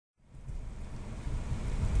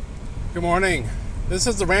Good morning. This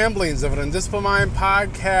is the Ramblings of an Undisciplined Mind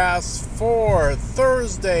podcast for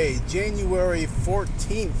Thursday, January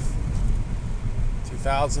 14th,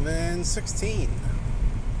 2016.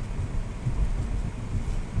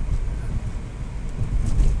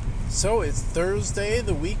 So it's Thursday,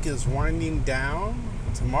 the week is winding down.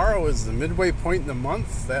 Tomorrow is the midway point in the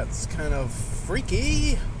month. That's kind of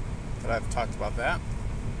freaky, but I've talked about that.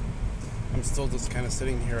 I'm still just kind of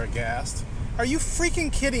sitting here aghast. Are you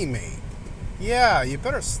freaking kidding me? Yeah, you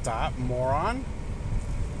better stop, moron.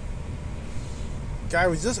 Guy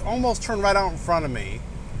was just almost turned right out in front of me.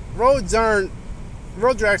 Roads are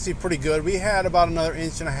actually pretty good. We had about another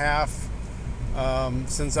inch and a half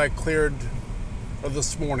since I cleared, or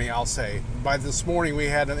this morning, I'll say. By this morning, we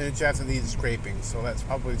had an inch after these scraping, so that's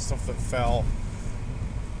probably stuff that fell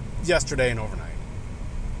yesterday and overnight.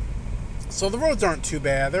 So the roads aren't too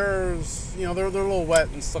bad. They're a little wet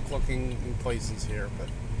and stuck looking in places here, but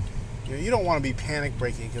you don't want to be panic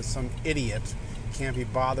braking because some idiot can't be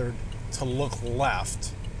bothered to look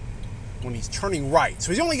left when he's turning right.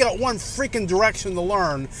 So he's only got one freaking direction to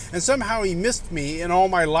learn, and somehow he missed me in all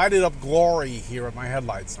my lighted up glory here with my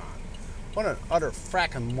headlights on. What an utter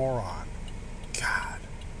frackin' moron. God,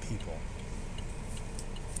 people.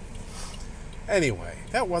 Anyway,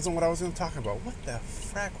 that wasn't what I was going to talk about. What the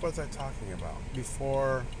frack was I talking about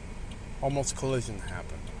before almost collision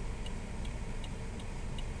happened?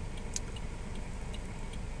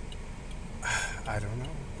 I don't know.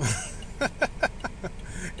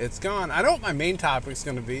 It's gone. I know what my main topic's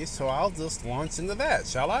going to be, so I'll just launch into that,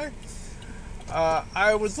 shall I?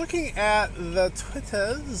 I was looking at the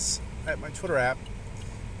Twitters, at my Twitter app,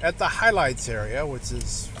 at the highlights area, which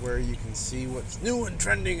is where you can see what's new and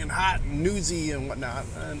trending and hot and newsy and whatnot.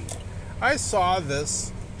 And I saw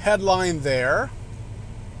this headline there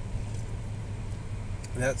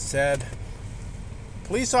that said,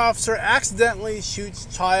 police officer accidentally shoots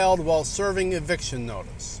child while serving eviction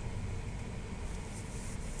notice.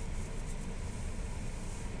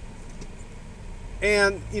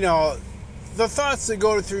 And, the thoughts that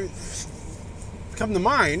come to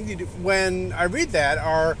mind when I read that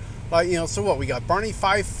are like, so what? We got Barney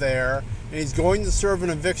Fife there, and he's going to serve an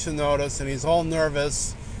eviction notice, and he's all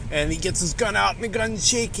nervous, and he gets his gun out, and the gun's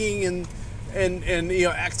shaking, and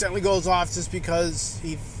accidentally goes off just because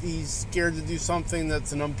he's scared to do something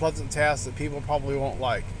that's an unpleasant task that people probably won't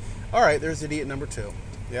like. All right, there's idiot number two.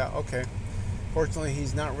 Yeah, okay. Fortunately,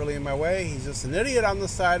 he's not really in my way. He's just an idiot on the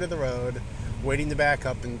side of the road waiting to back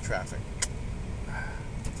up in traffic.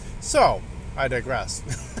 So, I digress.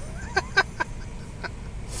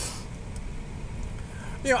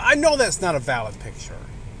 I know that's not a valid picture.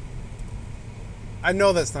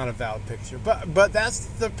 But that's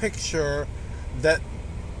the picture that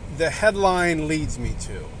the headline leads me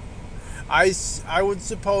to. I would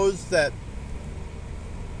suppose that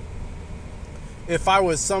if I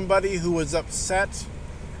was somebody who was upset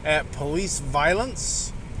at police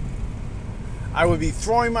violence, I would be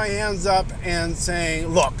throwing my hands up and saying,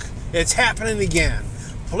 look, it's happening again.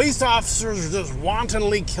 Police officers are just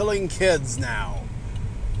wantonly killing kids now.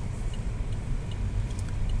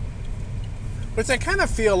 Which I kind of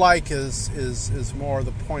feel like is more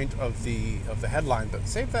the point of the headline, but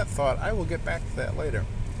save that thought. I will get back to that later.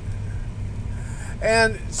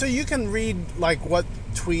 And so you can read like what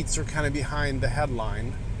tweets are kind of behind the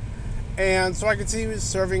headline. And so I could see he was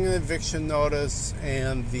serving an eviction notice,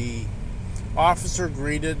 and the officer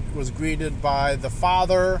was greeted by the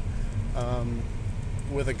father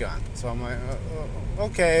with a gun. So I'm like,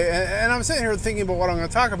 okay. And I'm sitting here thinking about what I'm going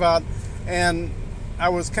to talk about, and I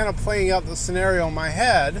was kind of playing out the scenario in my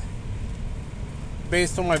head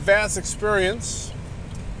based on my vast experience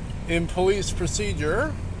in police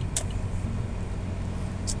procedure,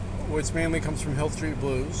 which mainly comes from Hill Street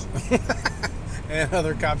Blues and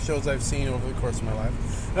other cop shows I've seen over the course of my life.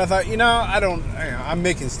 And I thought, I'm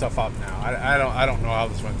making stuff up now. I don't know how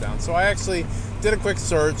this went down. So I actually did a quick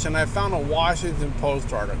search, and I found a Washington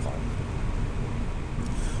Post article,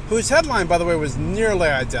 whose headline, by the way, was nearly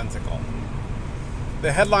identical.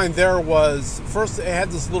 The headline there was, first it had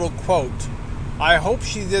this little quote, "I hope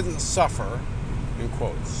she didn't suffer," in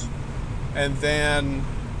quotes. And then,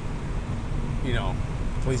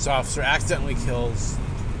 police officer accidentally kills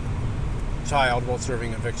child while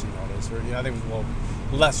serving eviction notice. Or, I think it was a little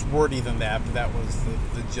less wordy than that, but that was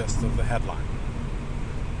the gist of the headline.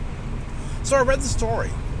 So I read the story,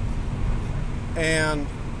 and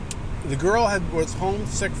the girl was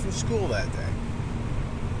homesick from school that day.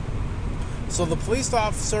 So the police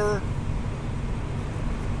officer,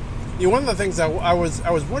 one of the things I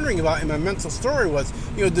was wondering about in my mental story was,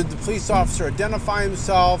 did the police officer identify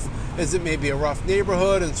himself? Is it maybe a rough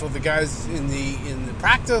neighborhood, and so the guy's in the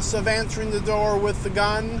practice of answering the door with the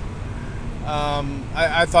gun?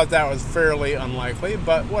 I thought that was fairly unlikely,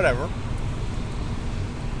 but whatever.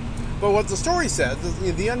 But what the story says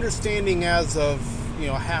is, the understanding as of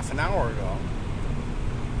half an hour ago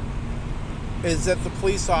is that the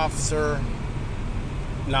police officer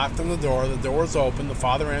knocked on the door was open, the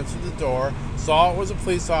father answered the door, saw it was a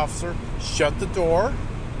police officer, shut the door,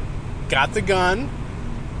 got the gun,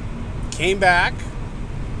 came back,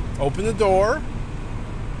 opened the door,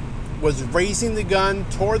 was raising the gun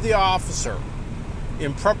toward the officer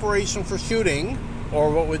in preparation for shooting, or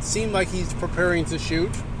what would seem like he's preparing to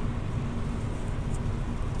shoot.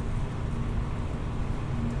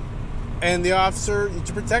 And the officer,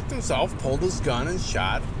 to protect himself, pulled his gun and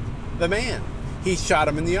shot the man. He shot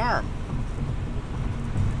him in the arm.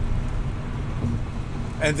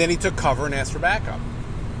 And then he took cover and asked for backup.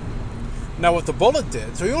 Now what the bullet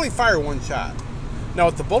did, so he only fired one shot. Now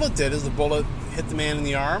what the bullet did is the bullet hit the man in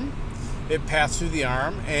the arm, it passed through the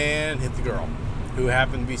arm and hit the girl, who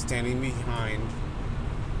happened to be standing behind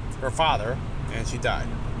her father, and she died.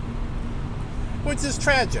 Which is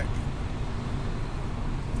tragic.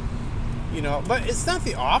 But it's not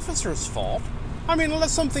the officer's fault. I mean,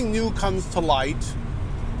 unless something new comes to light.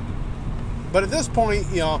 But at this point,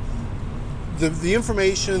 the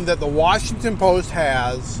information that the Washington Post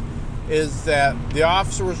has is that the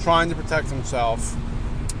officer was trying to protect himself,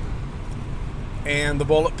 and the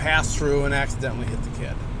bullet passed through and accidentally hit the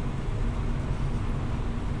kid.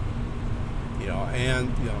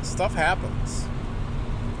 Stuff happens.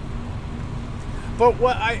 But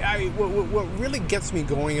what really gets me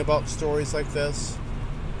going about stories like this,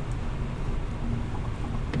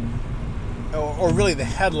 or really the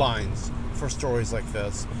headlines for stories like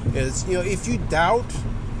this, is, if you doubt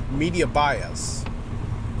media bias,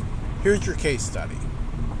 here's your case study.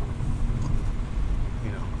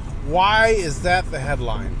 Why is that the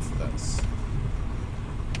headline for this?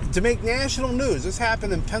 To make national news. This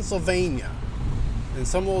happened in Pennsylvania, in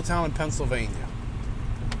some little town in Pennsylvania.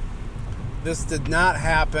 This did not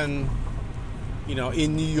happen,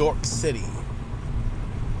 in New York City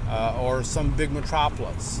or some big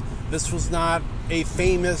metropolis. This was not a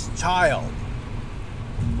famous child.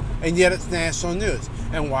 And yet it's national news.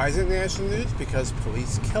 And why is it national news? Because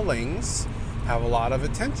police killings have a lot of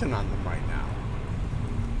attention on them right now.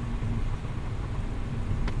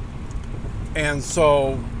 And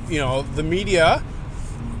so, the media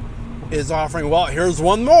is offering, well, here's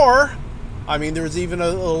one more. I mean, there was even a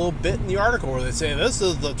little bit in the article where they say this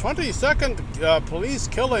is the 22nd police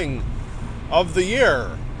killing of the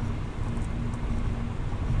year.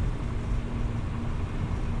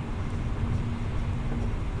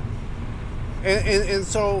 And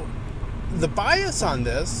so the bias on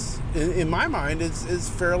this, in my mind, is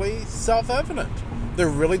fairly self-evident. They're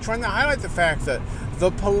really trying to highlight the fact that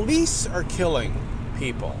the police are killing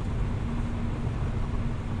people.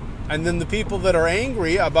 And then the people that are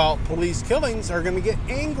angry about police killings are going to get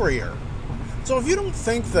angrier. So if you don't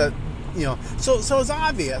think that, so it's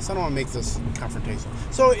obvious. I don't want to make this confrontational.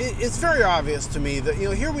 So it's very obvious to me that,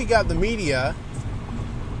 here we got the media,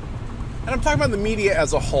 and I'm talking about the media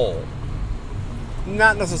as a whole.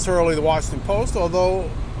 Not necessarily the Washington Post, although,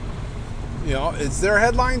 it's their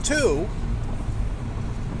headline too.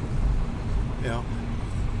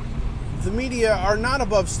 The media are not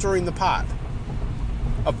above stirring the pot,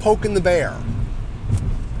 of poking the bear.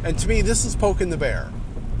 And to me, this is poking the bear.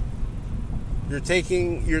 You're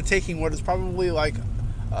taking what is probably like,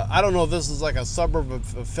 I don't know if this is like a suburb of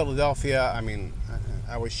Philadelphia. I mean,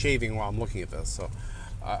 I was shaving while I'm looking at this, so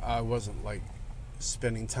I wasn't like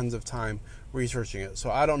spending tons of time researching it.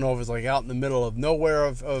 So I don't know if it's like out in the middle of nowhere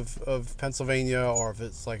of Pennsylvania, or if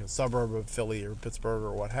it's like a suburb of Philly or Pittsburgh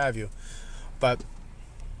or what have you. But,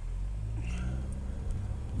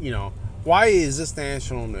 why is this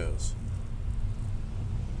national news?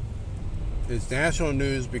 It's national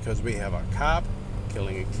news because we have a cop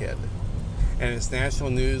killing a kid. And it's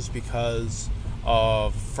national news because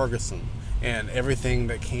of Ferguson and everything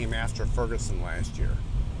that came after Ferguson last year.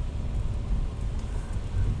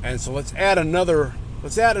 And so let's add another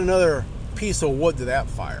piece of wood to that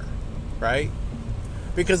fire, right?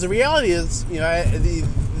 Because the reality is,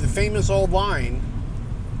 the famous old line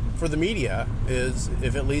for the media is,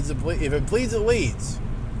 if it bleeds, it leads.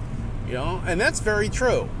 And that's very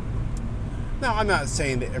true. Now, I'm not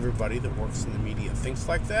saying that everybody that works in the media thinks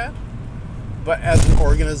like that, but as an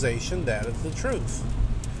organization, that is the truth.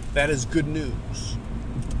 That is good news.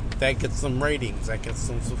 That gets them ratings. That gets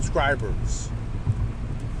them subscribers.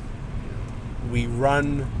 we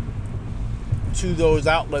run to those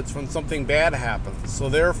outlets when something bad happens. So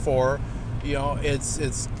therefore,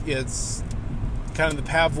 it's kind of the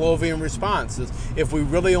Pavlovian response is if we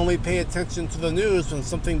really only pay attention to the news when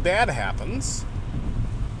something bad happens,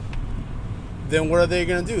 then what are they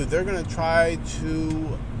going to do? They're going to try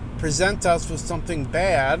to present us with something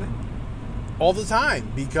bad all the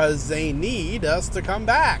time because they need us to come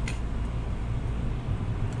back.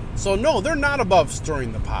 So no, they're not above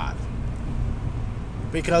stirring the pot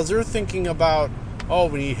because they're thinking about,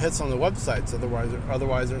 we need hits on the websites,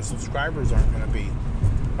 otherwise our subscribers aren't going to be,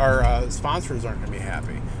 our sponsors aren't going to be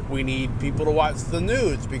happy. We need people to watch the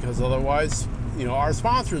news because otherwise, our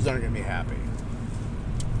sponsors aren't going to be happy.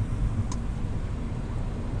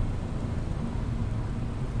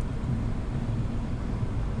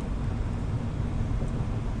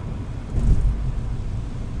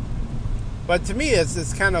 But to me,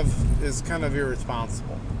 it's kind of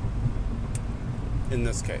irresponsible in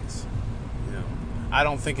this case. I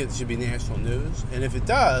don't think it should be national news, and if it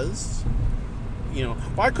does,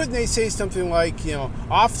 why couldn't they say something like,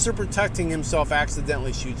 officer protecting himself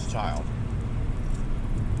accidentally shoots child?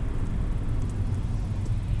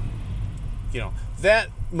 That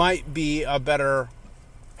might be a better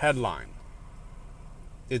headline.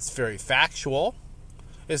 It's very factual.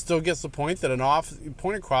 It still gets the point that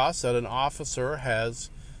point across that an officer has,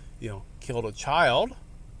 killed a child,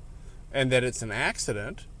 and that it's an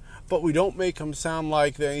accident. But we don't make him sound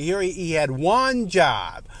like here he had one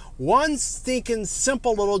job, one stinking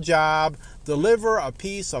simple little job: deliver a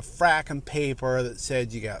piece of fracking paper that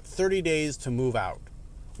said you got 30 days to move out.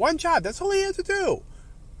 One job. That's all he had to do.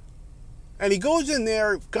 And he goes in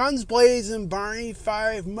there, guns blazing, Barney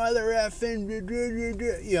Fife, mother effing,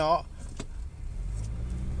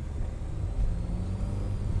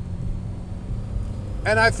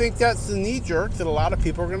 And I think that's the knee jerk that a lot of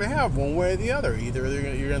people are going to have one way or the other. Either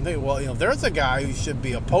you're going to think, well, there's a guy who should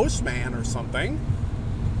be a postman or something.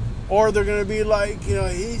 Or they're going to be like,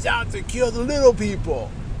 he's out to kill the little people.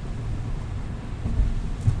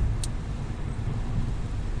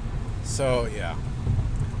 So, yeah.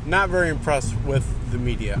 Not very impressed with the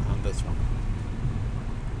media on this one.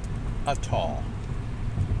 At all.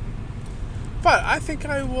 But I think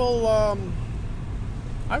I will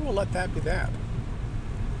let that be that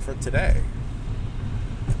for today.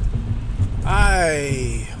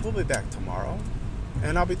 I will be back tomorrow,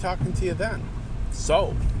 and I'll be talking to you then.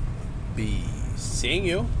 So, be seeing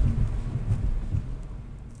you.